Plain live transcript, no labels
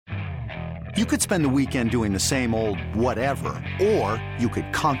You could spend the weekend doing the same old whatever, or you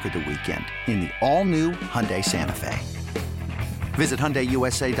could conquer the weekend in the all-new Hyundai Santa Fe. Visit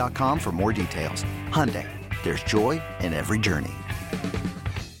HyundaiUSA.com for more details. Hyundai, there's joy in every journey.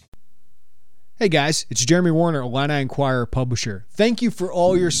 Hey guys, it's Jeremy Warner, Illini Inquirer publisher. Thank you for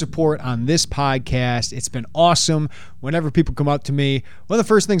all your support on this podcast. It's been awesome. Whenever people come up to me, one of the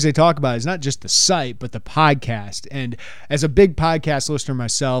first things they talk about is not just the site, but the podcast. And as a big podcast listener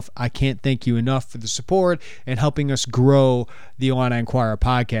myself, I can't thank you enough for the support and helping us grow the Illini Inquirer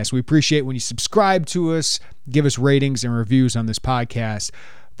podcast. We appreciate when you subscribe to us, give us ratings and reviews on this podcast.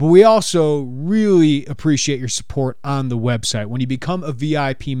 But we also really appreciate your support on the website. When you become a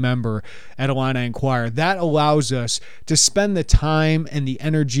VIP member at Illini Inquirer, that allows us to spend the time and the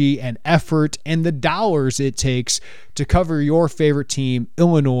energy and effort and the dollars it takes to cover your favorite team,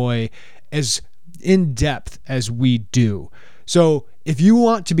 Illinois, as in depth as we do. So if you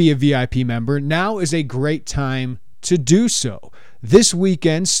want to be a VIP member, now is a great time to do so. This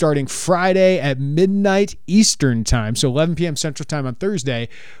weekend, starting Friday at midnight Eastern time, so 11 p.m. Central time on Thursday,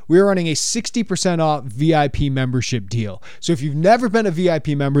 we are running a 60% off VIP membership deal. So if you've never been a VIP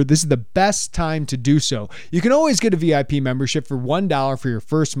member, this is the best time to do so. You can always get a VIP membership for $1 for your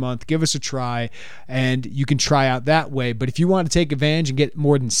first month. Give us a try, and you can try out that way. But if you want to take advantage and get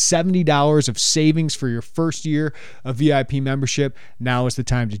more than $70 of savings for your first year of VIP membership, now is the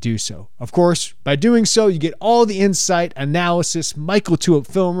time to do so. Of course, by doing so, you get all the insight, analysis, Michael Tulip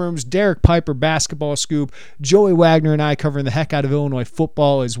film rooms, Derek Piper basketball scoop, Joey Wagner and I covering the heck out of Illinois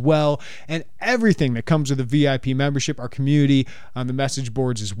football as well, and everything that comes with a VIP membership, our community on the message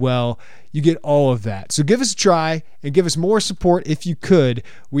boards as well. You get all of that. So give us a try and give us more support if you could.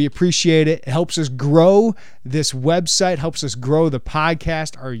 We appreciate it. It helps us grow this website, helps us grow the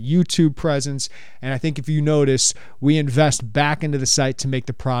podcast, our YouTube presence, and I think if you notice, we invest back into the site to make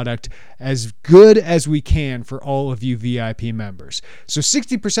the product as good as we can for all of you VIP members. So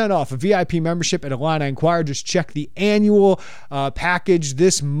 60% off a VIP membership at Illini Inquirer. Just check the annual package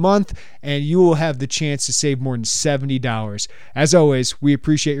this month, and you will have the chance to save more than $70. As always, we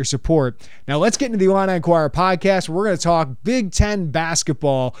appreciate your support. Now let's get into the Illini Inquirer podcast. We're going to talk Big Ten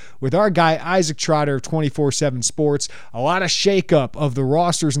basketball with our guy Isaac Trotter of 24/7 Sports. A lot of shakeup of the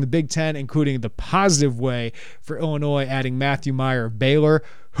rosters in the Big Ten, including the positive way for Illinois adding Matthew Mayer of Baylor.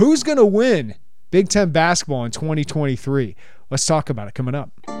 Who's going to win Big Ten basketball in 2023? Let's talk about it coming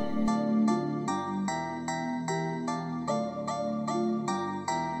up.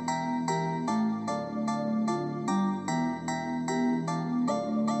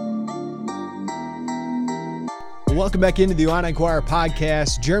 Welcome back into the Illini Inquirer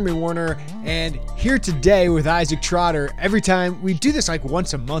podcast. Jeremy Warner, and here today with Isaac Trotter. Every time we do this like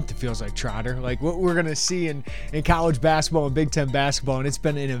once a month, it feels like, Trotter, like what we're going to see in college basketball and Big Ten basketball. And it's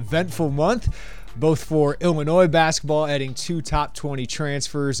been an eventful month, both for Illinois basketball, adding 2 top 20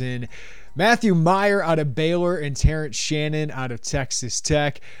 transfers in Matthew Mayer out of Baylor and Terrence Shannon out of Texas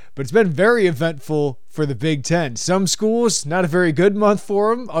Tech. But it's been very eventful for the Big Ten. Some schools, not a very good month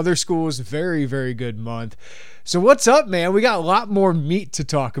for them. Other schools, very, very good month. So what's up, man? We got a lot more meat to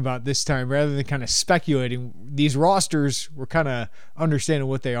talk about this time rather than kind of speculating. These rosters, we're kind of understanding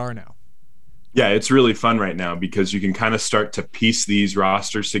what they are now. Yeah, it's really fun right now because you can kind of start to piece these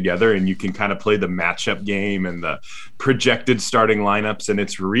rosters together and you can kind of play the matchup game and the projected starting lineups, and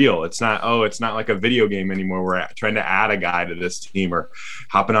it's real. It's not like a video game anymore. We're trying to add a guy to this team or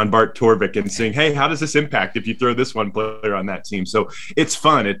hopping on Bart Torvik and saying, hey, how does this impact if you throw this one player on that team? So it's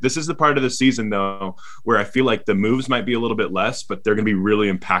fun. This is the part of the season, though, where I feel like the moves might be a little bit less, but they're going to be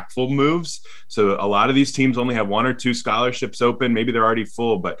really impactful moves. So a lot of these teams only have 1 or 2 scholarships open. Maybe they're already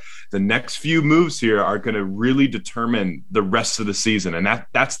full, but the next few moves here are going to really determine the rest of the season, and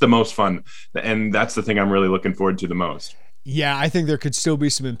that's the most fun, and that's the thing I'm really looking forward to the most. Yeah, I think there could still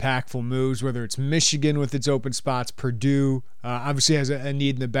be some impactful moves, whether it's Michigan with its open spots, Purdue obviously has a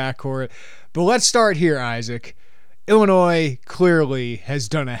need in the backcourt. But let's start here, Isaac. Illinois clearly has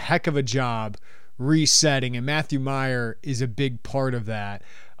done a heck of a job resetting, and Matthew Mayer is a big part of that.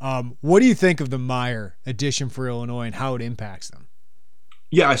 What do you think of the Mayer addition for Illinois and how it impacts them?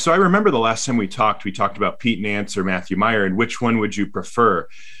 Yeah, so I remember the last time we talked about Pete Nance or Matthew Mayer, and which one would you prefer?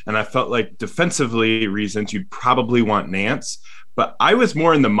 And I felt like defensively reasons you'd probably want Nance, but I was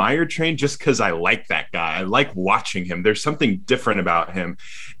more in the Mayer train just because I like that guy. I like watching him. There's something different about him,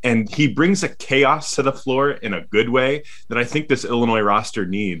 and he brings a chaos to the floor in a good way that I think this Illinois roster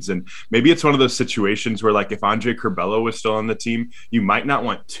needs. And maybe it's one of those situations where, like, if Andre Curbelo was still on the team, you might not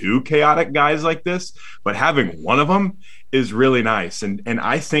want 2 chaotic guys like this, but having one of them is really nice. And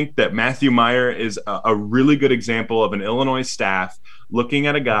I think that Matthew Mayer is a really good example of an Illinois staff looking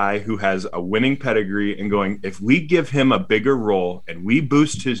at a guy who has a winning pedigree and going, if we give him a bigger role and we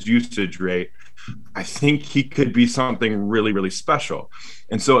boost his usage rate, I think he could be something really, really special.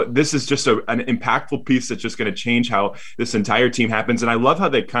 And so this is just an impactful piece that's just going to change how this entire team happens. And I love how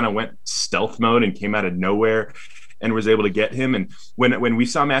they kind of went stealth mode and came out of nowhere and was able to get him. And when we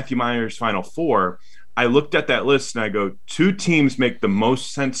saw Matthew Mayer's Final Four, I looked at that list and I go, 2 teams make the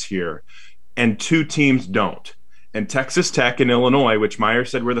most sense here and 2 teams don't. And Texas Tech and Illinois, which Meyer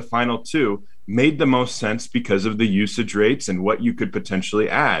said were the final 2, made the most sense because of the usage rates and what you could potentially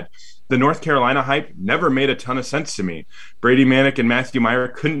add. The North Carolina hype never made a ton of sense to me. Brady Manek and Matthew Mayer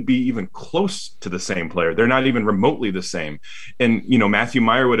couldn't be even close to the same player. They're not even remotely the same. And, Matthew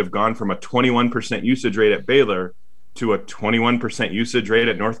Mayer would have gone from a 21% usage rate at Baylor to a 21% usage rate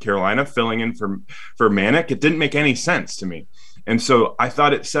at North Carolina, filling in for Manek. It didn't make any sense to me. And so I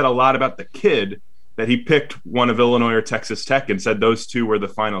thought it said a lot about the kid that he picked one of Illinois or Texas Tech and said those 2 were the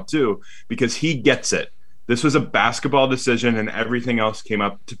final 2 because he gets it. This was a basketball decision and everything else came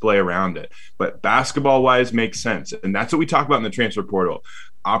up to play around it. But basketball-wise makes sense. And that's what we talk about in the transfer portal.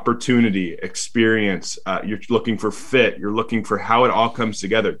 Opportunity, experience, you're looking for fit, you're looking for how it all comes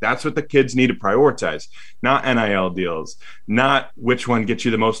together. That's what the kids need to prioritize, not NIL deals, not which one gets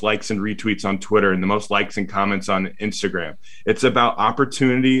you the most likes and retweets on Twitter and the most likes and comments on Instagram. It's about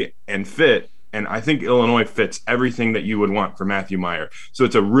opportunity and fit. And I think Illinois fits everything that you would want for Matthew Mayer. So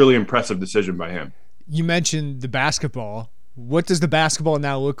it's a really impressive decision by him. You mentioned the basketball. What does the basketball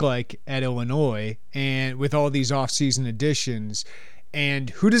now look like at Illinois and with all these offseason additions? And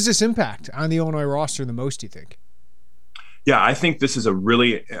who does this impact on the Illinois roster the most, do you think? Yeah, I think this is a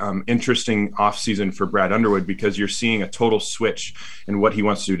really interesting offseason for Brad Underwood because you're seeing a total switch in what he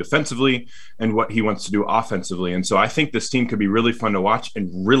wants to do defensively and what he wants to do offensively. And so I think this team could be really fun to watch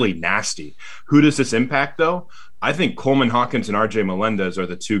and really nasty. Who does this impact, though? I think Coleman Hawkins and RJ Melendez are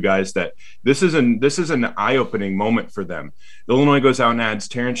the 2 guys that this is an eye-opening moment for them. Illinois goes out and adds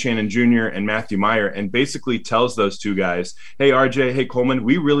Terrence Shannon Jr. and Matthew Mayer and basically tells those 2 guys, hey, RJ, hey, Coleman,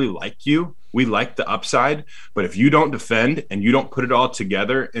 we really like you. We like the upside, but if you don't defend and you don't put it all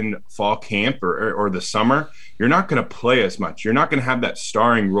together in fall camp or the summer, you're not going to play as much. You're not going to have that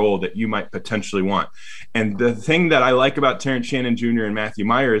starring role that you might potentially want. And the thing that I like about Terrence Shannon Jr. and Matthew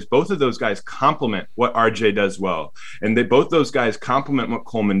Mayer is both of those guys complement what RJ does well. And both those guys complement what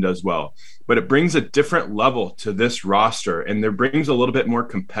Coleman does well. But it brings a different level to this roster, and there brings a little bit more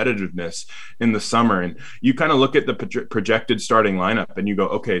competitiveness in the summer. And you kind of look at the projected starting lineup and you go,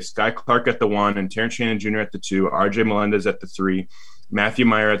 okay, Sky Clark at the 1 and Terrence Shannon Jr. at the 2, RJ Melendez at the 3, Matthew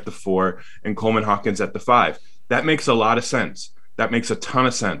Mayer at the 4, and Coleman Hawkins at the 5. That makes a lot of sense. That makes a ton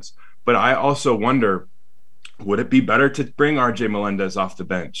of sense. But I also wonder, would it be better to bring RJ Melendez off the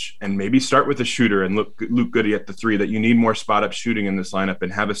bench and maybe start with a shooter and Luke Goody at the 3, that you need more spot-up shooting in this lineup,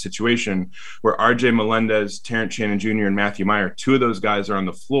 and have a situation where RJ Melendez, Terrence Shannon Jr., and Matthew Mayer, 2 of those guys are on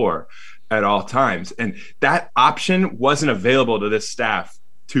the floor at all times. And that option wasn't available to this staff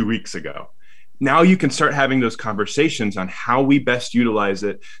 2 weeks ago. Now you can start having those conversations on how we best utilize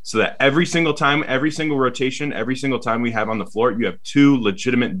it so that every single time, every single rotation, every single time we have on the floor, you have 2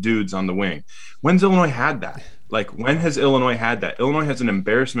 legitimate dudes on the wing. When's Illinois had that? When has Illinois had that? Illinois has an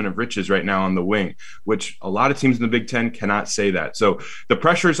embarrassment of riches right now on the wing, which a lot of teams in the Big Ten cannot say that. So the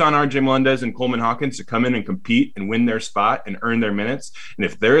pressure is on RJ Melendez and Coleman Hawkins to come in and compete and win their spot and earn their minutes. And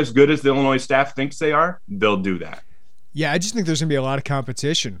if they're as good as the Illinois staff thinks they are, they'll do that. Yeah, I just think there's going to be a lot of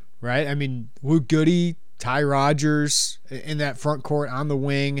competition, right? I mean, Luke Goody, Ty Rodgers in that front court on the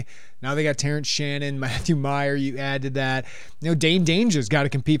wing. Now they got Terrence Shannon, Matthew Mayer, you add to that. Dane Danger's got to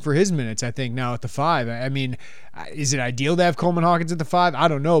compete for his minutes, I think, now at the 5. I mean, is it ideal to have Coleman Hawkins at the 5? I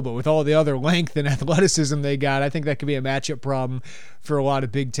don't know, but with all the other length and athleticism they got, I think that could be a matchup problem for a lot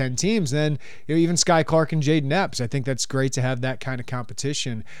of Big Ten teams. Then even Sky Clark and Jaden Epps, I think that's great to have that kind of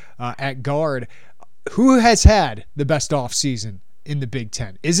competition at guard. Who has had the best offseason in the Big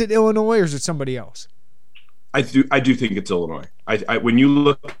Ten? Is it Illinois or is it somebody else? I do think it's Illinois. When you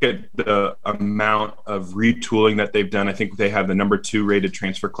look at the amount of retooling that they've done, I think they have the number 2 rated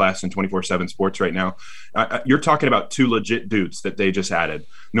transfer class in 24/7 Sports right now. You're talking about 2 legit dudes that they just added.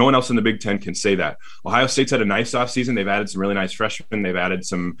 No one else in the Big Ten can say that. Ohio State's had a nice offseason. They've added some really nice freshmen. They've added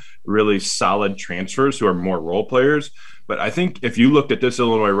some really solid transfers who are more role players. But I think if you looked at this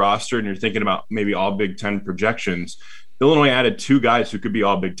Illinois roster and you're thinking about maybe all Big Ten projections, Illinois added 2 guys who could be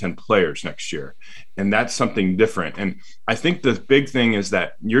all Big Ten players next year. And that's something different. And I think the big thing is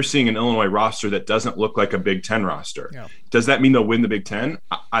that you're seeing an Illinois roster that doesn't look like a Big Ten roster. Yeah. Does that mean they'll win the Big Ten?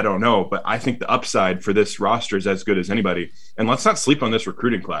 I don't know, but I think the upside for this roster is as good as anybody. And let's not sleep on this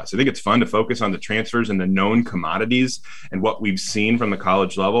recruiting class. I think it's fun to focus on the transfers and the known commodities and what we've seen from the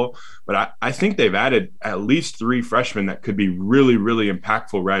college level. But I think they've added at least 3 freshmen that could be really, really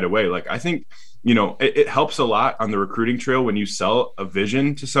impactful right away. Like, I think, it helps a lot on the recruiting trail when you sell a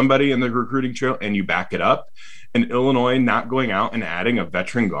vision to somebody in the recruiting trail and you back it up. And Illinois not going out and adding a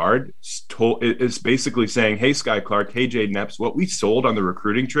veteran guard is basically saying, hey, Skyy Clark, hey, Jayden Epps, what we sold on the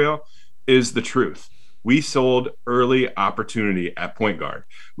recruiting trail is the truth. We sold early opportunity at point guard.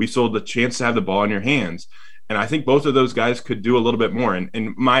 We sold the chance to have the ball in your hands. And I think both of those guys could do a little bit more.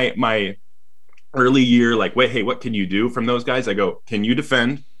 And my early year, like, wait, hey, what can you do from those guys? I go, can you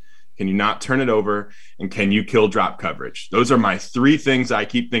defend? Can you not turn it over? And can you kill drop coverage? Those are my 3 things I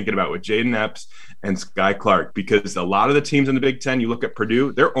keep thinking about with Jayden Epps and Skyy Clark, because a lot of the teams in the Big Ten, you look at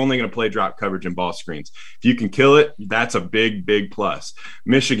Purdue, they're only going to play drop coverage and ball screens. If you can kill it, that's a big, big plus.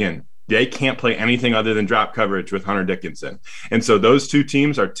 Michigan, they can't play anything other than drop coverage with Hunter Dickinson. And so those 2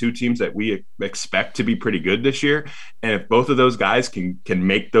 teams are 2 teams that we expect to be pretty good this year. And if both of those guys can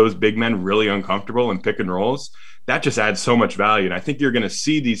make those big men really uncomfortable in pick and rolls, that just adds so much value. And I think you're going to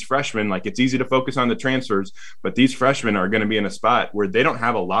see these freshmen, like, it's easy to focus on the transfers, but these freshmen are going to be in a spot where they don't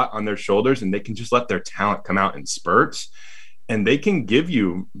have a lot on their shoulders and they can just let their talent come out in spurts, and they can give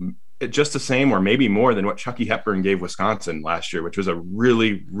you just the same or maybe more than what Chucky Hepburn gave Wisconsin last year, which was a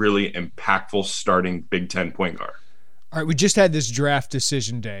really, really impactful starting Big Ten point guard. All right, we just had this draft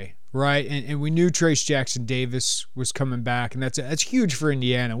decision day, right? And we knew Trayce Jackson-Davis was coming back, and that's huge for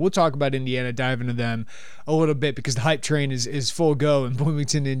Indiana. We'll talk about Indiana, dive into them a little bit, because the hype train is full go in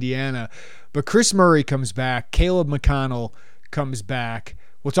Bloomington, Indiana. But Chris Murray comes back. Caleb McConnell comes back.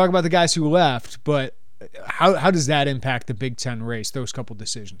 We'll talk about the guys who left, but how does that impact the Big Ten race, those couple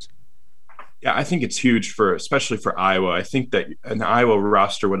decisions? Yeah, I think it's huge especially for Iowa. I think that an Iowa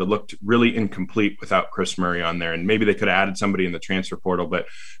roster would have looked really incomplete without Chris Murray on there, and maybe they could have added somebody in the transfer portal, but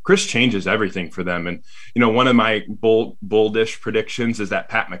Chris changes everything for them. And, one of my boldish predictions is that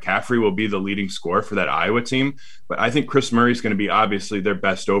Pat McCaffrey will be the leading scorer for that Iowa team. But I think Chris Murray is going to be obviously their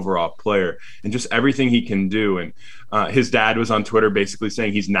best overall player, and just everything he can do. And his dad was on Twitter basically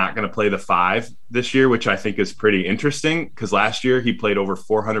saying he's not going to play the 5 this year, which I think is pretty interesting, because last year he played over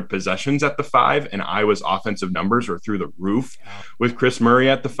 400 possessions at the 5, and Iowa's offensive numbers were through the roof with Chris Murray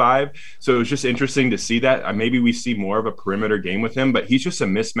at the 5. So it was just interesting to see that. Maybe we see more of a perimeter game with him, but he's just a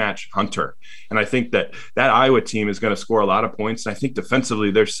mismatch hunter. And I think that Iowa team is going to score a lot of points. And I think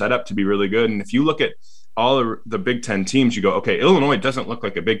defensively they're set up to be really good. And if you look at all of the Big Ten teams, you go, okay, Illinois doesn't look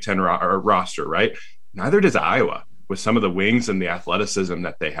like a Big Ten roster, right? Neither does Iowa, with some of the wings and the athleticism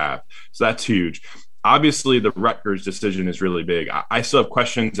that they have. So that's huge. Obviously, the Rutgers decision is really big. I still have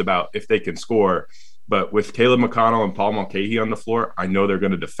questions about if they can score, but with Caleb McConnell and Paul Mulcahy on the floor, I know they're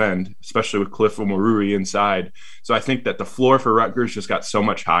going to defend, especially with Cliff Omoruyi inside. So I think that the floor for Rutgers just got so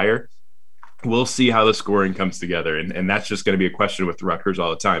much higher. We'll see how the scoring comes together, and that's just going to be a question with Rutgers all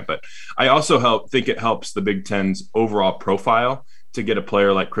the time. But I also think it helps the Big Ten's overall profile to get a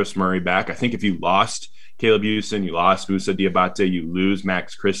player like Chris Murray back. I think if you lost Caleb Houston, you lost Moussa Diabate, you lose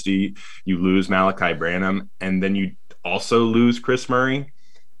Max Christie, you lose Malachi Branham, and then you also lose Chris Murray,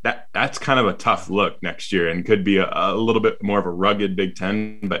 that's kind of a tough look next year, and could be a little bit more of a rugged Big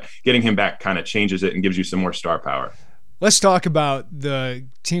Ten, but getting him back kind of changes it and gives you some more star power. Let's talk about the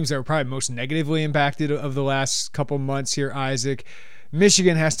teams that were probably most negatively impacted of the last couple months here, Isaac.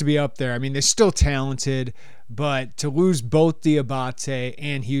 Michigan has to be up there. I mean, they're still talented, but to lose both Diabate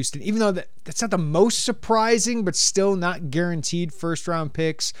and Houston, even though that's not the most surprising, but still not guaranteed first-round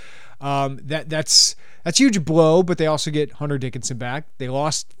picks, that's a huge blow, but they also get Hunter Dickinson back. They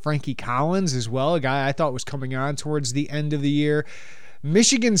lost Frankie Collins as well, a guy I thought was coming on towards the end of the year.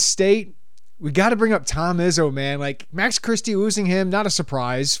 Michigan State, we got to bring up Tom Izzo, man. Like, Max Christie, losing him, not a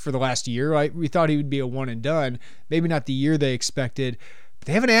surprise for the last year. Right? We thought he would be a one and done. Maybe not the year they expected. But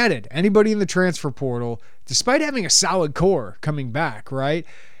they haven't added anybody in the transfer portal, despite having a solid core coming back, right?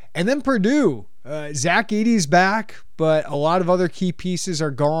 And then Purdue. Zach Edey's back, but a lot of other key pieces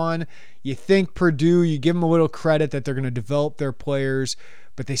are gone. You think Purdue, you give them a little credit that they're going to develop their players,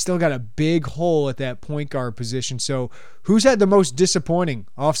 but they still got a big hole at that point guard position. So who's had the most disappointing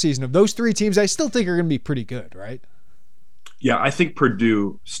offseason of those 3 teams? I still think are going to be pretty good, right? Yeah, I think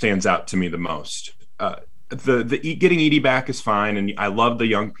Purdue stands out to me the most. The getting Edey back is fine, and I love the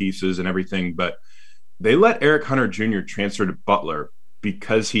young pieces and everything, but they let Eric Hunter Jr. transfer to Butler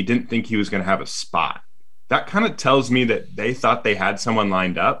because he didn't think he was going to have a spot that kind of tells me that they thought they had someone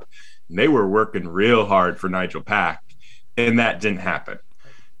lined up and they were working real hard for Nigel Pack, and that didn't happen.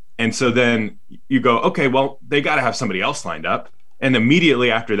 And so then you go, okay, well, they got to have somebody else lined up. And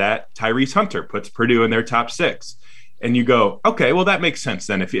immediately after that, Tyrese Hunter puts Purdue in their top 6. And you go, okay, well, that makes sense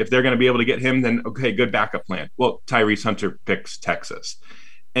then. If they're going to be able to get him, then okay, good backup plan. Well, Tyrese Hunter picks Texas.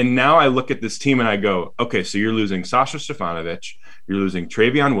 And now I look at this team and I go, okay, so you're losing Sasha Stefanovic, you're losing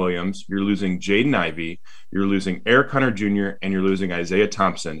Travion Williams, you're losing Jaden Ivey, you're losing Eric Hunter Jr., and you're losing Isaiah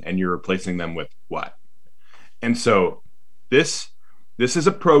Thompson, and you're replacing them with what? And so this is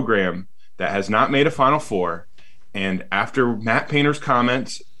a program that has not made a Final Four. And after Matt Painter's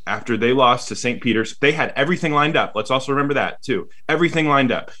comments, after they lost to St. Peter's, they had everything lined up. Let's also remember that too. Everything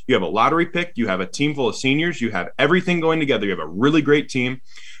lined up. You have a lottery pick. You have a team full of seniors. You have everything going together. You have a really great team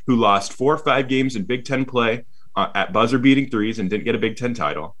who lost 4 or 5 games in Big Ten play at buzzer-beating threes and didn't get a Big Ten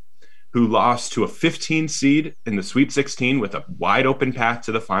title, who lost to a 15 seed in the Sweet 16 with a wide open path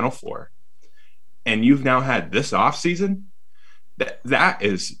to the Final Four. And you've now had this offseason. That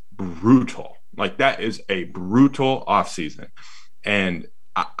is brutal. Like, that is a brutal offseason. And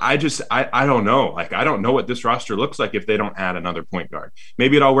I don't know. Like, I don't know what this roster looks like if they don't add another point guard.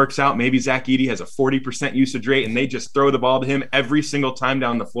 Maybe it all works out. Maybe Zach Edey has a 40% usage rate and they just throw the ball to him every single time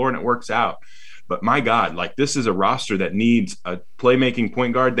down the floor and it works out. But my God, like, this is a roster that needs a playmaking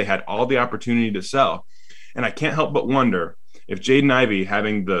point guard. They had all the opportunity to sell. And I can't help but wonder if Jaden Ivey,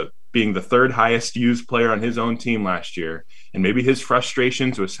 being the 3rd highest used player on his own team last year, and maybe his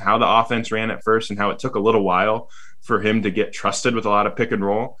frustrations with how the offense ran at first and how it took a little while for him to get trusted with a lot of pick and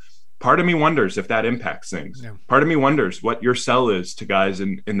roll. Part of me wonders if that impacts things. Yeah. Part of me wonders what your sell is to guys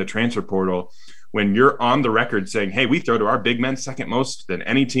in the transfer portal when you're on the record saying, hey, we throw to our big men second most than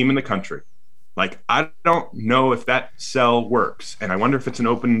any team in the country. Like, I don't know if that sell works. And I wonder if it's an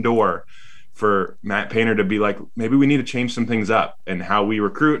open door for Matt Painter to be like, maybe we need to change some things up and how we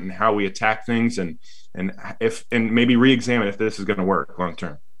recruit and how we attack things and maybe re-examine if this is going to work long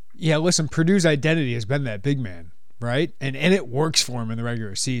term. Yeah, listen, Purdue's identity has been that big man, right? And it works for them in the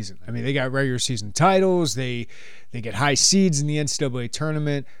regular season. I mean, they got regular season titles. They get high seeds in the NCAA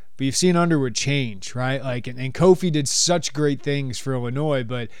tournament. But you've seen Underwood change, right? Like, and Kofi did such great things for Illinois,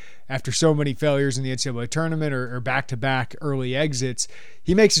 but after so many failures in the NCAA tournament or back-to-back early exits,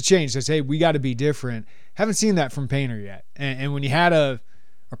 he makes a change. Says, hey, we got to be different. Haven't seen that from Painter yet. And when you had a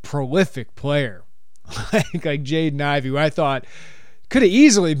prolific player like Jaden Ivey, who I thought could have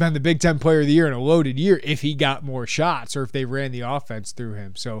easily been the Big Ten Player of the Year in a loaded year if he got more shots or if they ran the offense through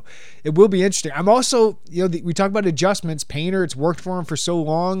him. So it will be interesting. I'm also, we talk about adjustments. Painter, it's worked for him for so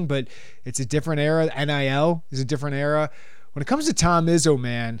long, but it's a different era. NIL is a different era. When it comes to Tom Izzo,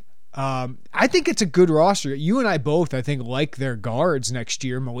 man, I think it's a good roster. You and I both, I think, like their guards next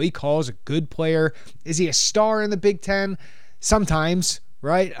year. Malik Hall is a good player. Is he a star in the Big Ten? Sometimes,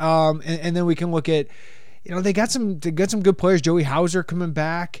 right? And then we can look at, they got some good players. Joey Hauser coming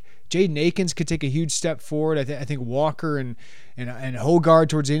back. Jaden Akins could take a huge step forward. I think Walker and Hogard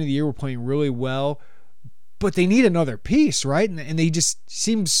towards the end of the year were playing really well, but they need another piece, right? And they just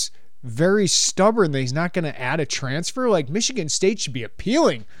seems very stubborn that he's not going to add a transfer. Like, Michigan State should be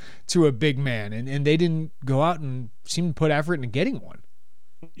appealing to a big man, and they didn't go out and seem to put effort into getting one.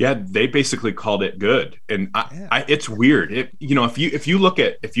 Yeah, they basically called it good, and it's weird. If you look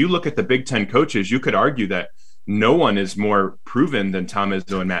at the Big Ten coaches, you could argue that no one is more proven than Tom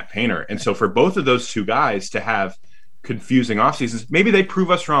Izzo and Matt Painter. And so for both of those two guys to have confusing off seasons, maybe they prove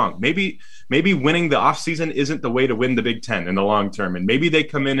us wrong. Maybe winning the off season isn't the way to win the Big Ten in the long term, and maybe they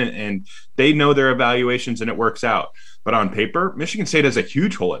come in and they know their evaluations and it works out. But on paper, Michigan State has a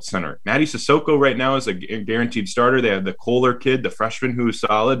huge hole at center. Maddie Sissoko right now is a guaranteed starter. They have the Kohler kid, the freshman, who is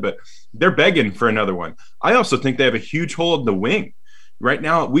solid, but they're begging for another one. I also think they have a huge hole in the wing. Right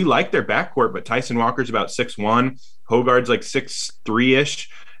now, we like their backcourt, but Tyson Walker's about 6'1". Hogard's like 6'3"-ish.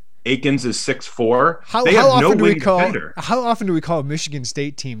 Akins is 6'4". They have no wing defender. How often do we call a Michigan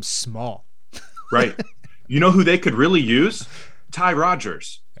State team small? Right. You know who they could really use? Ty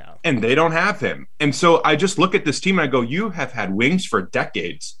Rodgers. Yeah. And they don't have him. And so I just look at this team and I go, you have had wings for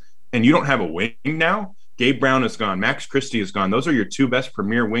decades and you don't have a wing now? Gabe Brown is gone. Max Christie is gone. Those are your 2 best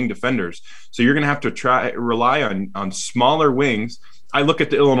premier wing defenders. So you're going to have to rely on smaller wings. I look at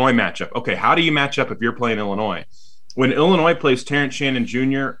the Illinois matchup. Okay, how do you match up if you're playing Illinois? When Illinois plays Terrence Shannon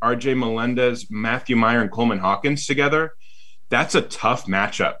Jr., RJ Melendez, Matthew Meyer, and Coleman Hawkins together, that's a tough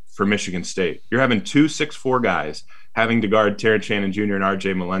matchup for Michigan State. You're having 2 6'4" guys having to guard Terrence Shannon Jr. and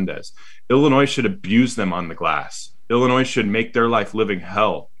RJ Melendez. Illinois should abuse them on the glass. Illinois should make their life living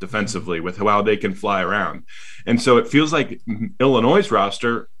hell defensively with how they can fly around. And so it feels like Illinois'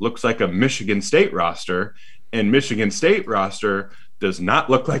 roster looks like a Michigan State roster, and Michigan State roster does not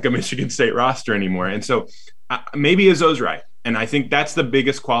look like a Michigan State roster anymore. And so maybe Izzo's right. And I think that's the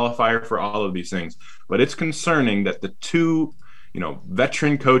biggest qualifier for all of these things. But it's concerning that the two,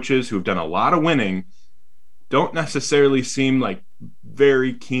 veteran coaches who've done a lot of winning don't necessarily seem like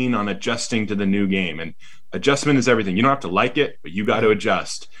very keen on adjusting to the new game. And adjustment is everything. You don't have to like it, but you got to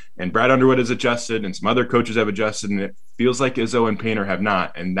adjust. And Brad Underwood has adjusted, and some other coaches have adjusted, and it feels like Izzo and Painter have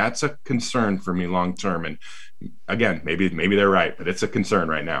not. And that's a concern for me long term. And again, maybe they're right, but it's a concern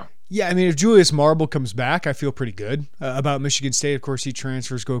right now. Yeah, I mean, if Julius Marble comes back, I feel pretty good about Michigan State. Of course, he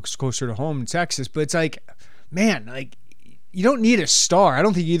transfers, goes closer to home in Texas. But it's like, man, like, you don't need a star. I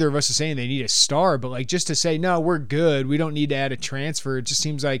don't think either of us is saying they need a star, but like just to say, no, we're good, we don't need to add a transfer, it just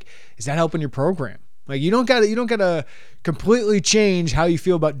seems like, is that helping your program? Like you don't gotta completely change how you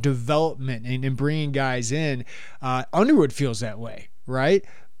feel about development and bringing guys in. Underwood feels that way, right?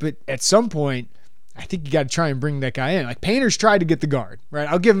 But at some point, I think you got to try and bring that guy in. Like Painter's tried to get the guard, right?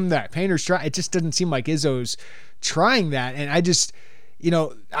 I'll give him that. Painter's tried. It just doesn't seem like Izzo's trying that. And I just,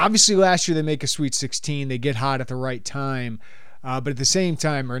 obviously last year they make a Sweet 16. They get hot at the right time. But at the same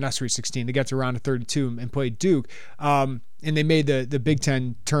time, or not Sweet 16, they got to round of 32 and played Duke. And they made the Big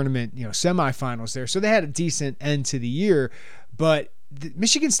Ten tournament, semifinals there. So they had a decent end to the year. But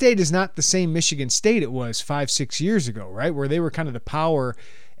Michigan State is not the same Michigan State it was 5-6 years ago, right? Where they were kind of the power.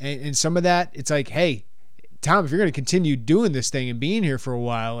 And some of that, it's like, hey, Tom, if you're going to continue doing this thing and being here for a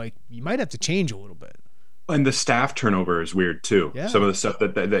while, like you might have to change a little bit. And the staff turnover is weird too. Yeah. Some of the stuff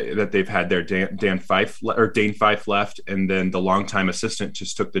that they've had there, Dane Fife left, and then the longtime assistant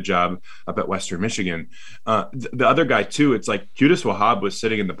just took the job up at Western Michigan. The other guy too, it's like Qudus Wahab was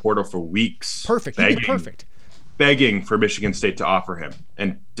sitting in the portal for weeks. Perfect. Begging for Michigan State to offer him,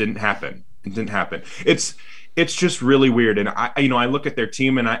 and didn't happen. It's just really weird. And I look at their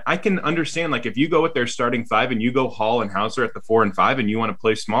team and I can understand, like, if you go with their starting five and you go Hall and Hauser at the 4 and 5 and you want to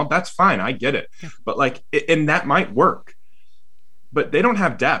play small, that's fine. I get it. Yeah. But and that might work, but they don't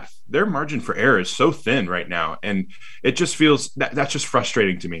have depth. Their margin for error is so thin right now. And it just feels that's just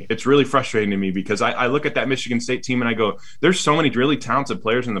frustrating to me. It's really frustrating to me because I look at that Michigan State team and I go, there's so many really talented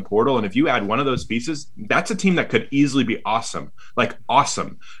players in the portal. And if you add one of those pieces, that's a team that could easily be awesome. Like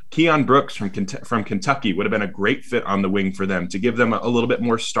awesome. Keon Brooks from Kentucky would have been a great fit on the wing for them to give them a little bit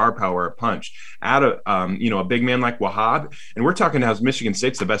more star power, a punch. Add a big man like Wahab. And we're talking how Michigan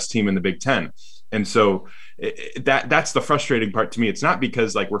State's the best team in the Big Ten. And so that's the frustrating part to me. It's not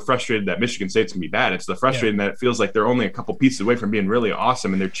because like we're frustrated that Michigan State's gonna be bad. It's the frustrating that it feels like they're only a couple pieces away from being really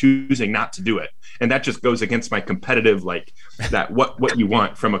awesome, and they're choosing not to do it. And that just goes against my competitive, like that what you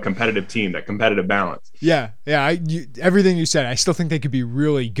want from a competitive team, that competitive balance. Yeah. Everything you said, I still think they could be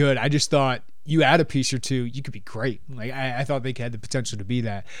really good. I just thought you add a piece or two, you could be great. Like I thought they had the potential to be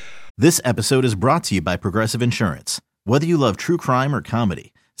that. This episode is brought to you by Progressive Insurance. Whether you love true crime or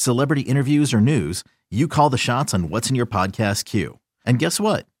comedy, celebrity interviews or news, you call the shots on what's in your podcast queue. And guess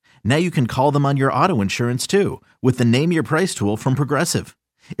what? Now you can call them on your auto insurance too with the Name Your Price tool from Progressive.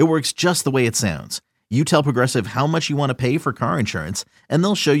 It works just the way it sounds. You tell Progressive how much you want to pay for car insurance, and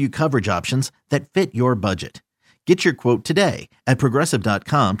they'll show you coverage options that fit your budget. Get your quote today at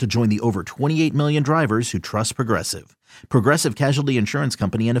Progressive.com to join the over 28 million drivers who trust Progressive. Progressive Casualty Insurance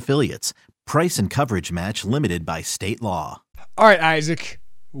Company and Affiliates. Price and coverage match limited by state law. All right, Isaac.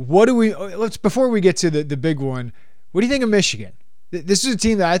 Before we get to the big one, what do you think of Michigan? This is a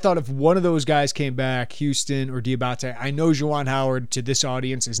team that I thought if one of those guys came back, Houston or Diabate, I know Juwan Howard to this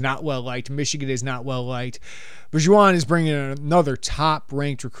audience is not well liked. Michigan is not well liked. But Juwan is bringing in another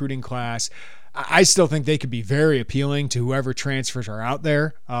top-ranked recruiting class. I still think they could be very appealing to whoever transfers are out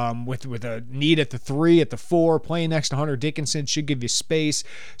there. With a need at the 3, at the 4, playing next to Hunter Dickinson should give you space.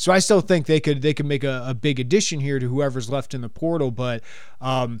 So I still think they could make a big addition here to whoever's left in the portal. But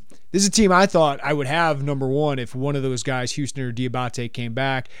this is a team I thought I would have number one if one of those guys, Houston or Diabate, came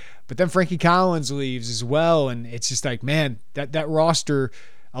back. But then Frankie Collins leaves as well, and it's just like, man, that roster,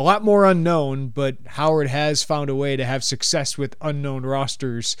 a lot more unknown, but Howard has found a way to have success with unknown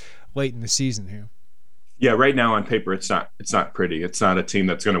rosters late in the season here. Yeah, right now on paper, it's not pretty. It's not a team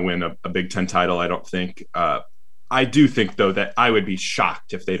that's going to win a Big Ten title, I don't think. I do think, though, that I would be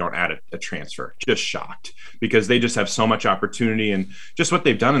shocked if they don't add a transfer. Just shocked, because they just have so much opportunity, and just what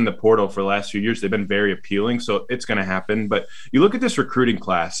they've done in the portal for the last few years, they've been very appealing. So it's going to happen. But you look at this recruiting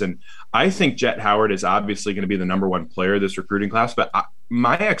class, and I think Jet Howard is obviously going to be the number one player of this recruiting class. But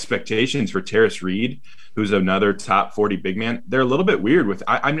my expectations for Terrace Reed, who's another top 40 big man, they're a little bit weird with,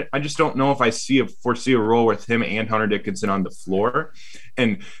 I just don't know if I foresee a role with him and Hunter Dickinson on the floor.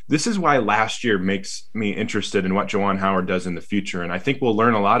 And this is why last year makes me interested in what Juwan Howard does in the future. And I think we'll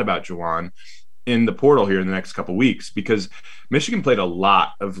learn a lot about Juwan in the portal here in the next couple of weeks, because Michigan played a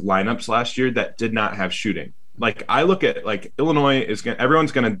lot of lineups last year that did not have shooting. Like, I look at, like, Illinois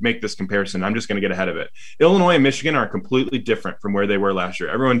everyone's going to make this comparison. I'm just going to get ahead of it. Illinois and Michigan are completely different from where they were last year.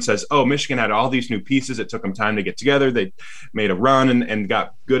 Everyone says, oh, Michigan had all these new pieces. It took them time to get together. They made a run and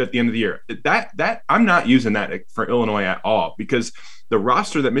got good at the end of the year. That I'm not using that for Illinois at all, because the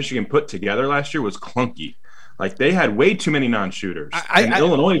roster that Michigan put together last year was clunky. Like, they had way too many non-shooters, and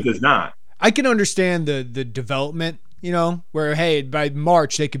Illinois does not. I can understand the development, where, hey, by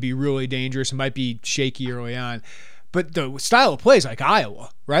March they could be really dangerous. It might be shaky early on. But the style of play is like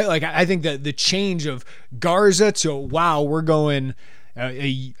Iowa, right? Like, I think that the change of Garza to, wow, we're going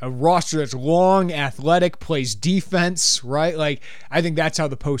a roster that's long, athletic, plays defense, right? Like, I think that's how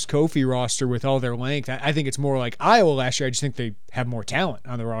the post-Kofi roster with all their length, I think it's more like Iowa last year. I just think they have more talent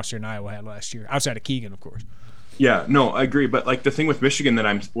on the roster than Iowa had last year, outside of Keegan, of course. Yeah, no, I agree. But, like, the thing with Michigan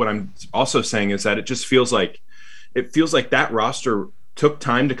what I'm also saying is that it just feels like that roster took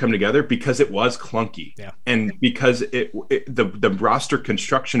time to come together because it was clunky. Yeah. And because the roster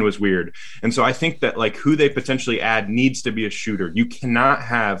construction was weird. And so I think that, like, who they potentially add needs to be a shooter. You cannot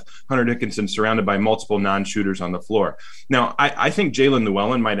have Hunter Dickinson surrounded by multiple non-shooters on the floor. Now, I think Jalen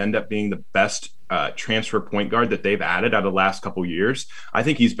Llewellyn might end up being the best transfer point guard that they've added out of the last couple years. I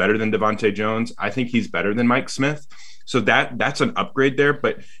think he's better than Devontae Jones. I think he's better than Mike Smith. So that's an upgrade there,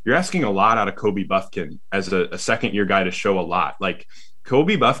 but you're asking a lot out of Kobe Buffkin as a second-year guy to show a lot. Like,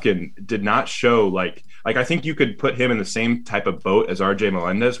 Kobe Buffkin did not show like I think you could put him in the same type of boat as RJ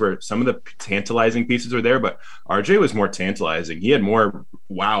Melendez, where some of the tantalizing pieces are there, but RJ was more tantalizing. He had more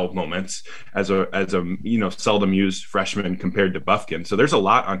wow moments as a seldom used freshman compared to Buffkin. So there's a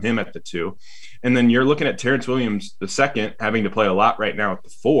lot on him at the 2. And then you're looking at Terrence Williams the second, having to play a lot right now at the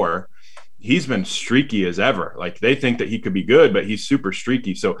 4. He's been streaky as ever. Like, they think that he could be good, but he's super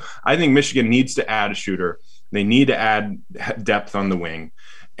streaky. So I think Michigan needs to add a shooter. They need to add depth on the wing.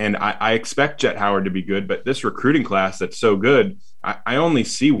 And I expect Jet Howard to be good, but this recruiting class that's so good, I only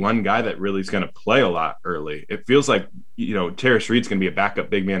see one guy that really is going to play a lot early. It feels like, Terrace Reed's going to be a backup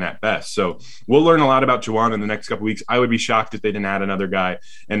big man at best. So we'll learn a lot about Juwan in the next couple of weeks. I would be shocked if they didn't add another guy.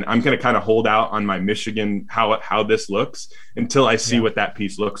 And I'm going to kind of hold out on my Michigan, how this looks, until I see what that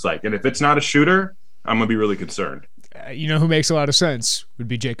piece looks like. And if it's not a shooter, I'm going to be really concerned. Who makes a lot of sense would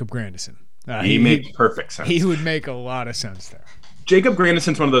be Jacob Grandison. He makes perfect sense. He would make a lot of sense there. Jacob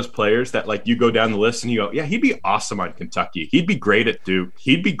Grandison's one of those players that, like, you go down the list and you go, yeah, he'd be awesome on Kentucky. He'd be great at Duke.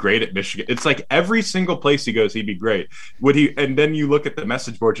 He'd be great at Michigan. It's like every single place he goes, he'd be great. Would he? And then you look at the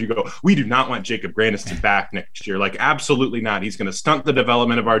message board, you go, we do not want Jacob Grandison back next year. Like, absolutely not. He's going to stunt the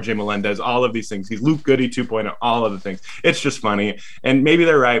development of RJ Melendez, all of these things. He's Luke Goody 2.0, all of the things. It's just funny. And maybe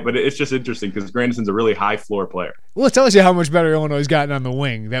they're right, but it's just interesting because Grandison's a really high floor player. Well, it tells you how much better Illinois has gotten on the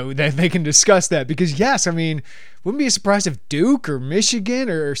wing, that they can discuss that. Because, yes, I mean, wouldn't be surprised if Duke or Michigan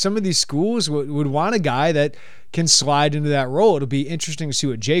or some of these schools would want a guy that can slide into that role. It'll be interesting to see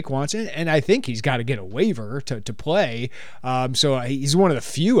what Jake wants. And I think he's got to get a waiver to play. So he's one of the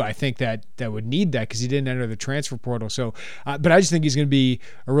few, I think, that would need that because he didn't enter the transfer portal. So, but I just think he's going to be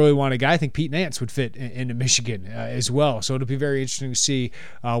a really wanted guy. I think Pete Nance would fit into Michigan as well. So it'll be very interesting to see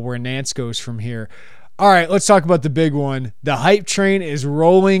where Nance goes from here. All right, let's talk about the big one. The hype train is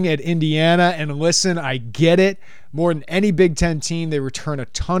rolling at Indiana, and listen, I get it. More than any Big Ten team, they return a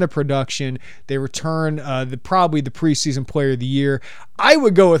ton of production. They return probably the preseason player of the year. I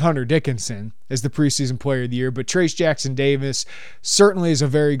would go with Hunter Dickinson as the preseason player of the year, but Trace Jackson Davis certainly is a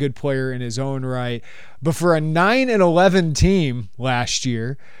very good player in his own right. But for a 9-11 team last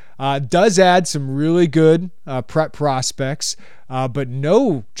year, does add some really good prep prospects, but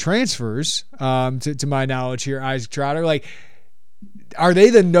no transfers to my knowledge here, Isaac Trotter. Like, are they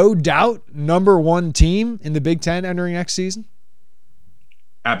the no doubt number 1 team in the Big Ten entering next season?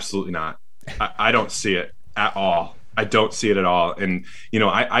 Absolutely not. I don't see it at all. I don't see it at all. And,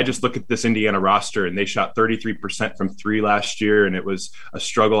 I just look at this Indiana roster and they shot 33% from 3 last year, and it was a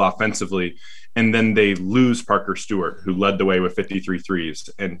struggle offensively. And then they lose Parker Stewart, who led the way with 53 threes.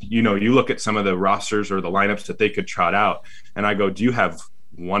 And, you look at some of the rosters or the lineups that they could trot out, and I go, do you have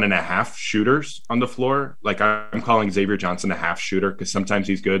 1.5 shooters on the floor? Like, I'm calling Xavier Johnson a half shooter because sometimes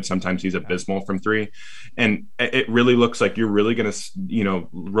he's good, sometimes he's abysmal from 3. And it really looks like you're really going to,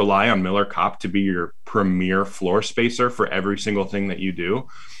 rely on Miller Kopp to be your premier floor spacer for every single thing that you do.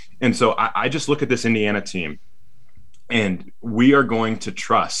 And so I just look at this Indiana team. And we are going to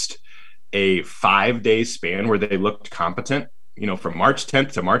trust a 5-day span where they looked competent. From March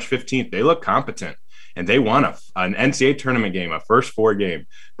 10th to March 15th, they look competent and they won an NCAA tournament game, a first 4 game.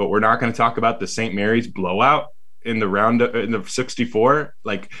 But we're not going to talk about the St. Mary's blowout in the 64.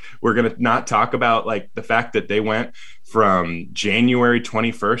 Like, we're going to not talk about like the fact that they went from January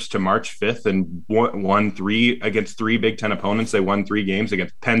 21st to March 5th and won 3 against 3 Big Ten opponents. They won 3 games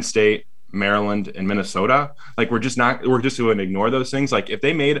against Penn State, Maryland, and Minnesota. Like, we're just going to ignore those things. Like, if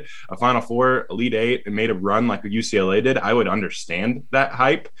they made a Final Four, Elite Eight, and made a run like UCLA did, I would understand that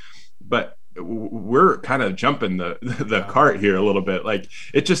hype. But we're kind of jumping the cart here a little bit. Like,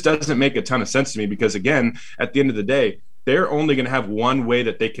 it just doesn't make a ton of sense to me, because again, at the end of the day, they're only going to have one way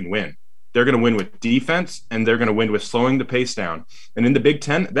that they can win. They're going to win with defense, and they're going to win with slowing the pace down. And in the Big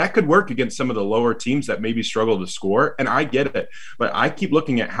Ten, that could work against some of the lower teams that maybe struggle to score. And I get it, but I keep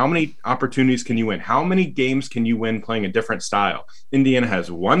looking at how many opportunities can you win? How many games can you win playing a different style? Indiana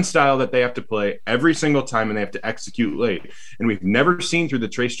has one style that they have to play every single time, and they have to execute late. And we've never seen through the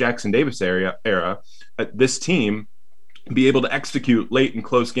Trace Jackson-Davis era this team be able to execute late and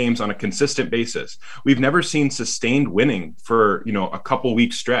close games on a consistent basis. We've never seen sustained winning for, a couple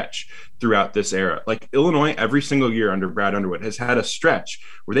week stretch throughout this era. Like, Illinois, every single year under Brad Underwood, has had a stretch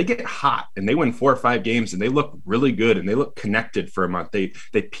where they get hot and they win 4 or 5 games and they look really good and they look connected for a month. They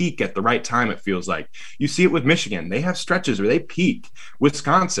peak at the right time, it feels like. You see it with Michigan. They have stretches where they peak.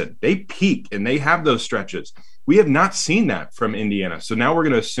 Wisconsin, they peak and they have those stretches. We have not seen that from Indiana. So now we're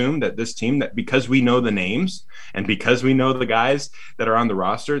going to assume that this team, that because we know the names and because we know the guys that are on the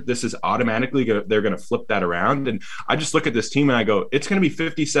roster, this is automatically they're going to flip that around. And I just look at this team and I go, it's going to be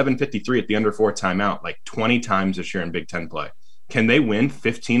 57-53 at the under 4 timeout, like 20 times this year in Big Ten play. Can they win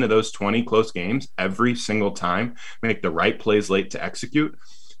 15 of those 20 close games every single time, make the right plays late to execute?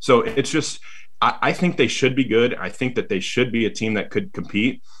 So it's just, I think they should be good. I think that they should be a team that could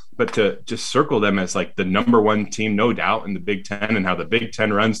compete. But to just circle them as like the number 1 team, no doubt, in the Big Ten, and how the Big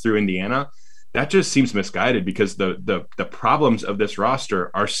Ten runs through Indiana, that just seems misguided, because the problems of this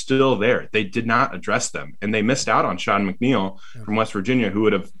roster are still there. They did not address them, and they missed out on Sean McNeil from West Virginia, who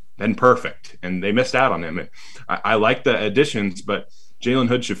would have been perfect, and they missed out on him. I like the additions, but Jalen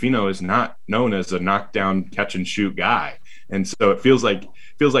Hood-Schifino is not known as a knockdown catch and shoot guy. And so it feels like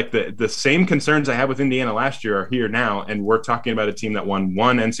the same concerns I had with Indiana last year are here now. And we're talking about a team that won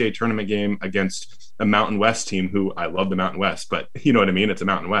 1 NCAA tournament game against a Mountain West team, who I love the Mountain West, but you know what I mean? It's a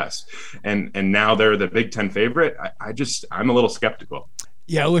Mountain West. And now they're the Big Ten favorite. I'm a little skeptical.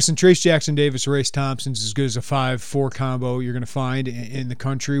 Yeah, listen, Trace Jackson-Davis, Race Thompson's as good as a 5-4 combo you're going to find in the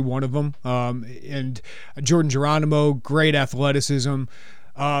country, one of them. And Jordan Geronimo, great athleticism.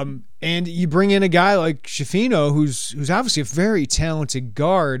 And you bring in a guy like Schifino, who's obviously a very talented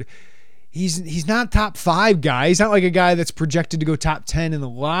guard. He's not top 5 guy. He's not like a guy that's projected to go top 10 in the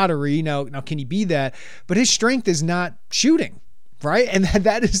lottery. Now can he be that? But his strength is not shooting, right? And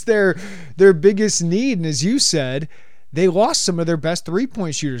that is their biggest need. And as you said, they lost some of their best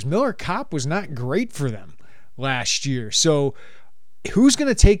 3-point shooters. Miller Kopp was not great for them last year. So who's going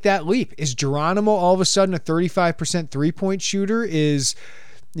to take that leap? Is Geronimo all of a sudden a 35% 3-point shooter? Is,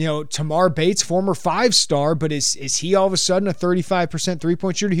 Tamar Bates, former 5-star, but is he all of a sudden a 35%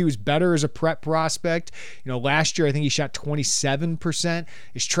 3-point shooter? He was better as a prep prospect. Last year I think he shot 27%.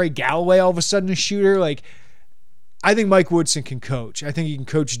 Is Trey Galloway all of a sudden a shooter? Like, I think Mike Woodson can coach. I think he can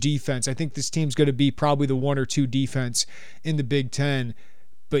coach defense. I think this team's going to be probably the 1 or 2 defense in the Big Ten.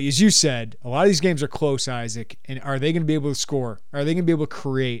 But as you said, a lot of these games are close, Isaac. And are they going to be able to score? Are they going to be able to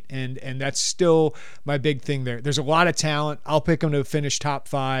create? And that's still my big thing there. There's a lot of talent. I'll pick them to finish top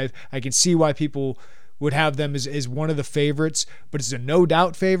 5. I can see why people would have them as one of the favorites. But as a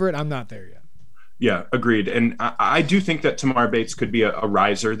no-doubt favorite, I'm not there yet. Yeah, agreed. And I do think that Tamar Bates could be a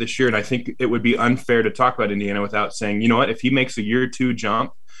riser this year. And I think it would be unfair to talk about Indiana without saying, you know what, if he makes a year 2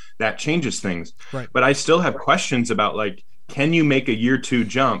 jump, that changes things. Right. But I still have questions about, like, can you make a year 2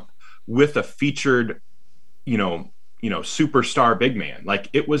 jump with a featured, superstar big man? Like,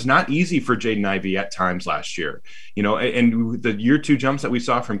 it was not easy for Jaden Ivey at times last year, and the year 2 jumps that we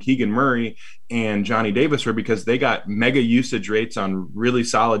saw from Keegan Murray and Johnny Davis were because they got mega usage rates on really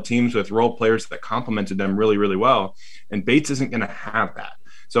solid teams with role players that complemented them really, really well. And Bates isn't going to have that.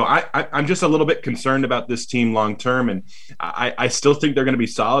 So I'm just a little bit concerned about this team long-term. And I still think they're going to be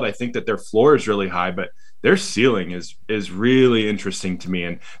solid. I think that their floor is really high, but their ceiling is really interesting to me.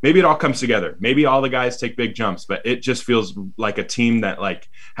 And maybe it all comes together. Maybe all the guys take big jumps, but it just feels like a team that like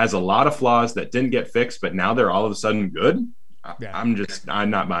has a lot of flaws that didn't get fixed, but now they're all of a sudden good. Yeah. I'm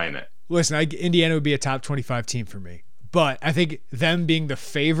not buying it. Listen, Indiana would be a top 25 team for me. But I think them being the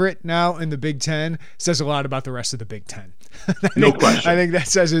favorite now in the Big Ten says a lot about the rest of the Big Ten. No question. I think that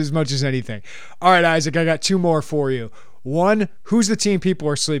says as much as anything. All right, Isaac, I got two more for you. One, who's the team people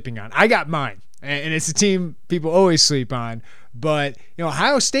are sleeping on? I got mine, and it's a team people always sleep on. But,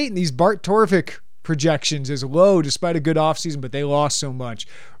 Ohio State in these Bart Torvik projections is low despite a good offseason, but they lost so much.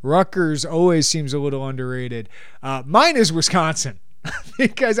 Rutgers always seems a little underrated. Mine is Wisconsin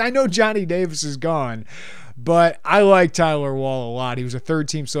because I know Johnny Davis is gone, but I like Tyler Wall a lot. He was a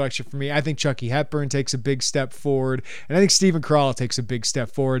third-team selection for me. I think Chucky Hepburn takes a big step forward, and I think Steven Crawley takes a big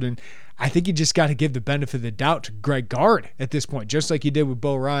step forward. And I think you just got to give the benefit of the doubt to Greg Gard at this point, just like you did with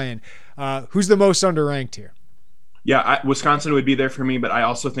Bo Ryan. Who's the most underranked here? Yeah, Wisconsin would be there for me, but I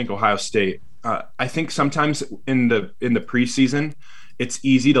also think Ohio State. I think sometimes in the preseason, it's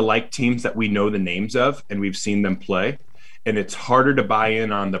easy to like teams that we know the names of and we've seen them play. And it's harder to buy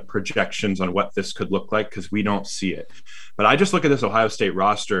in on the projections on what this could look like because we don't see it. But I just look at this Ohio State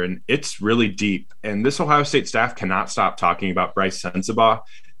roster and it's really deep. And this Ohio State staff cannot stop talking about Bryce Sensabaugh.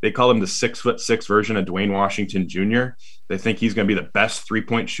 They call him the 6'6" version of Dwayne Washington Jr. They think he's going to be the best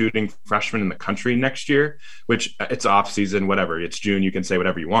three-point shooting freshman in the country next year, which it's off season, whatever. It's June. You can say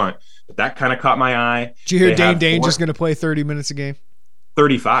whatever you want. But that kind of caught my eye. Did you hear Dane Danger is going to play 30 minutes a game?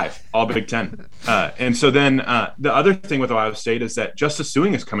 35, all Big Ten. And so then the other thing with Ohio State is that Justice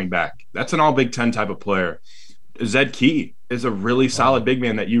Sueing is coming back. That's an all Big Ten type of player. Zed Key is a really solid big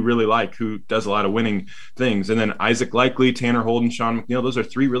man that you really like, who does a lot of winning things. And then Isaac Likely, Tanner Holden, Sean McNeil, those are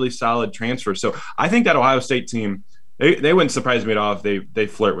three really solid transfers. So I think that Ohio State team, they wouldn't surprise me at all if they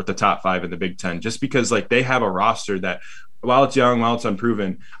flirt with the top five in the Big Ten, just because like they have a roster that, while it's young, while it's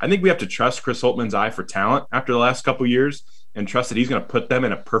unproven, I think we have to trust Chris Holtman's eye for talent after the last couple of years and trust that he's going to put them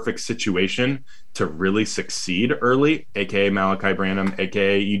in a perfect situation to really succeed early, a.k.a. Malachi Branham,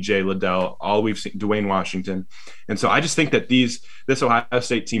 a.k.a. E.J. Liddell, all we've seen, Dwayne Washington. And so I just think that this Ohio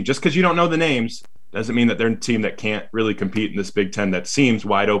State team, just because you don't know the names, doesn't mean that they're a team that can't really compete in this Big Ten that seems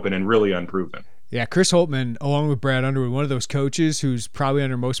wide open and really unproven. Yeah, Chris Holtmann, along with Brad Underwood, one of those coaches who's probably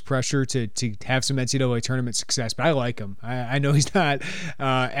under most pressure to have some NCAA tournament success. But I like him. I know he's not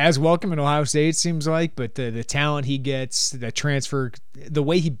as welcome in Ohio State, it seems like, but the talent he gets, the transfer, the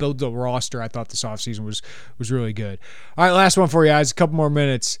way he builds a roster, I thought this offseason was really good. All right, last one for you, guys. A couple more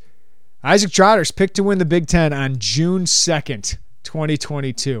minutes. Isaac Trotter's picked to win the Big Ten on June 2nd,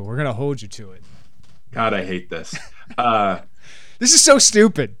 2022. We're going to hold you to it. God, I hate this. This is so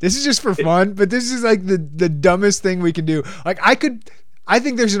stupid. This is just for fun, but this is like the dumbest thing we can do. Like I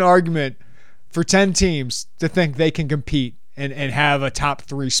think there's an argument for 10 teams to think they can compete and have a top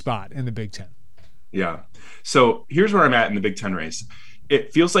 3 spot in the Big Ten. Yeah. So here's where I'm at in the Big Ten race.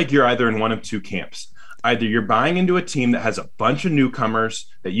 It feels like you're either in one of two camps. Either you're buying into a team that has a bunch of newcomers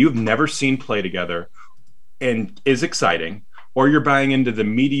that you've never seen play together and is exciting, or you're buying into the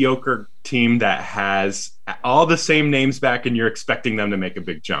mediocre team that has all the same names back and you're expecting them to make a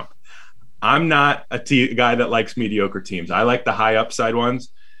big jump. I'm not a guy that likes mediocre teams. I like the high upside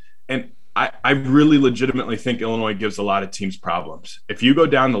ones. And I really legitimately think Illinois gives a lot of teams problems. If you go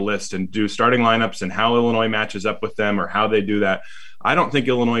down the list and do starting lineups and how Illinois matches up with them or how they do that, I don't think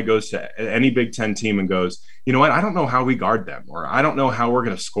Illinois goes to any Big Ten team and goes, you know what, I don't know how we guard them, or I don't know how we're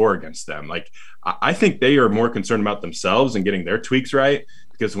going to score against them. Like, I think they are more concerned about themselves and getting their tweaks right,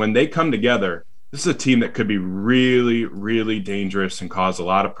 because when they come together, this is a team that could be really, really dangerous and cause a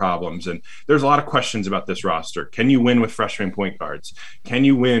lot of problems. And there's a lot of questions about this roster. Can you win with freshman point guards? Can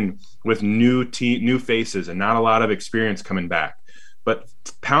you win with new faces and not a lot of experience coming back? But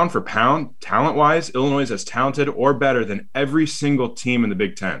pound for pound, talent-wise, Illinois is as talented or better than every single team in the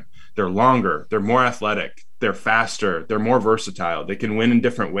Big Ten. They're longer, they're more athletic, they're faster, they're more versatile, they can win in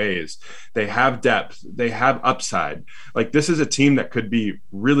different ways, they have depth, they have upside. Like, this is a team that could be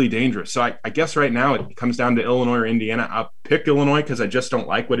really dangerous. So I guess right now it comes down to Illinois or Indiana. I'll pick Illinois because I just don't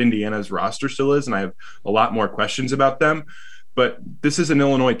like what Indiana's roster still is, and I have a lot more questions about them. But this is an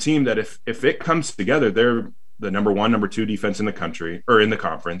Illinois team that if it comes together, they're the number 1, number 2 defense in the country or in the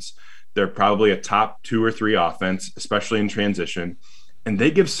conference. They're probably a top 2 or 3 offense, especially in transition. And they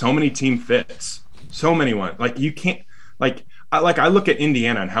give so many team fits, so many ones. Like, you can't, I look at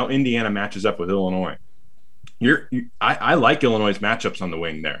Indiana and how Indiana matches up with Illinois. I like Illinois' matchups on the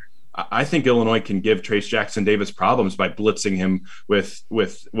wing there. I think Illinois can give Trace Jackson Davis problems by blitzing him with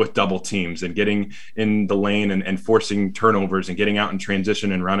double teams and getting in the lane and forcing turnovers and getting out in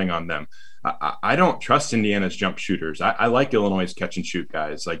transition and running on them. I don't trust Indiana's jump shooters. I like Illinois' catch and shoot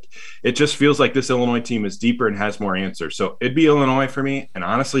guys. Like, it just feels like this Illinois team is deeper and has more answers. So it'd be Illinois for me. And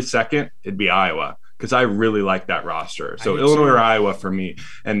honestly, second, it'd be Iowa, because I really like that roster. So Illinois or Iowa for me.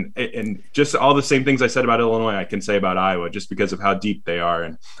 And just all the same things I said about Illinois, I can say about Iowa just because of how deep they are.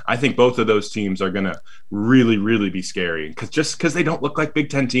 And I think both of those teams are going to really, really be scary because they don't look like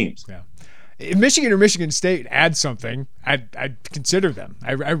Big Ten teams. Yeah. If Michigan or Michigan State add something, I'd consider them.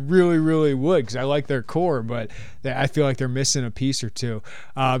 I really, really would because I like their core, but I feel like they're missing a piece or two.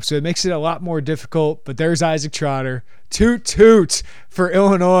 So it makes it a lot more difficult. But there's Isaac Trotter. Toot toot for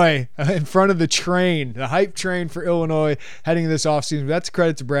Illinois in front of the train, the hype train for Illinois heading this offseason. That's a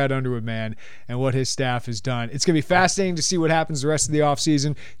credit to Brad Underwood, man, and what his staff has done. It's going to be fascinating to see what happens the rest of the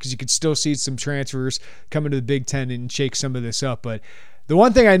offseason because you could still see some transfers coming to the Big Ten and shake some of this up. But the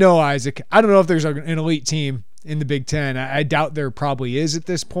one thing I know, Isaac, I don't know if there's an elite team in the Big Ten. I doubt there probably is at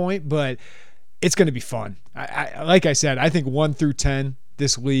this point, but it's going to be fun. Like I said, I think 1 through 10,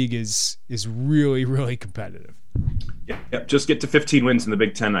 this league is really, really competitive. Yeah, just get to 15 wins in the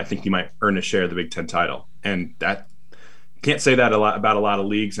Big Ten. I think you might earn a share of the Big Ten title. And that can't say that about a lot of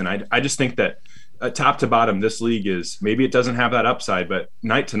leagues. And I just think that top to bottom, this league is, maybe it doesn't have that upside, but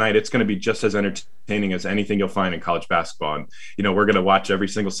night to night, it's going to be just as entertaining as anything you'll find in college basketball. And, we're going to watch every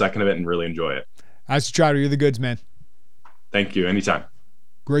single second of it and really enjoy it. Isaac Trotter, you're the goods, man. Thank you. Anytime.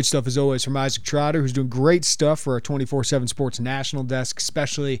 Great stuff as always from Isaac Trotter, who's doing great stuff for our 24/7 Sports National Desk,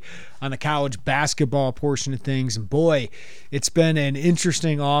 especially on the college basketball portion of things. And boy, it's been an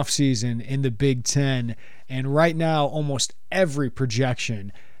interesting offseason in the Big Ten. And right now, almost every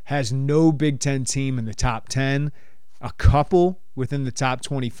projection has no Big Ten team in the top 10, a couple within the top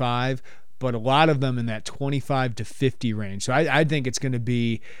 25, but a lot of them in that 25 to 50 range. So I think it's going to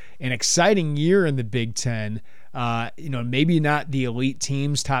be an exciting year in the Big Ten. Maybe not the elite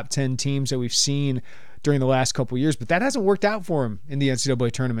teams, top 10 teams that we've seen during the last couple of years, but that hasn't worked out for him in the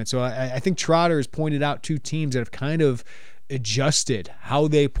NCAA tournament. So I think Trotter has pointed out two teams that have kind of adjusted how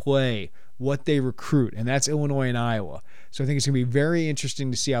they play, what they recruit, and that's Illinois and Iowa. So I think it's going to be very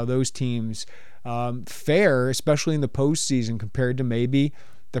interesting to see how those teams fare, especially in the postseason compared to maybe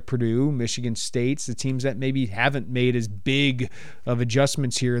the Purdue, Michigan States, the teams that maybe haven't made as big of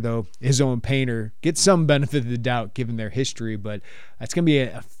adjustments here, though Izzo and Painter get some benefit of the doubt given their history. But it's going to be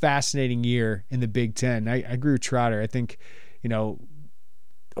a fascinating year in the Big Ten. I agree with Trotter. I think,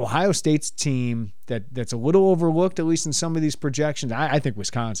 Ohio State's team that's a little overlooked, at least in some of these projections. I think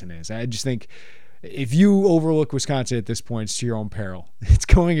Wisconsin is. I just think if you overlook Wisconsin at this point, it's to your own peril. It's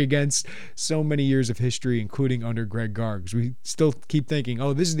going against so many years of history, including under Greg Garg. We still keep thinking,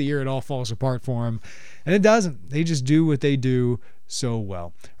 this is the year it all falls apart for them. And it doesn't. They just do what they do so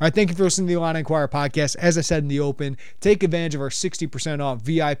well. All right, thank you for listening to the Illini Inquirer podcast. As I said in the open, take advantage of our 60% off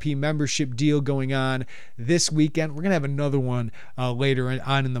VIP membership deal going on this weekend. We're going to have another one later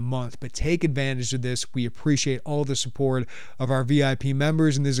on in the month, but take advantage of this. We appreciate all the support of our VIP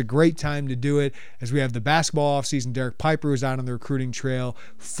members, and this is a great time to do it as we have the basketball offseason. Derek Piper is out on the recruiting trail.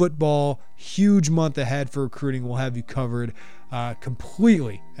 Football, huge month ahead for recruiting. We'll have you covered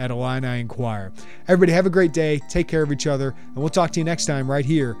completely at Illini Inquirer. Everybody have a great day. Take care of each other, and we'll talk to you next time right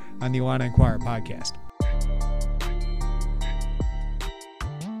here on the Illini Inquirer podcast.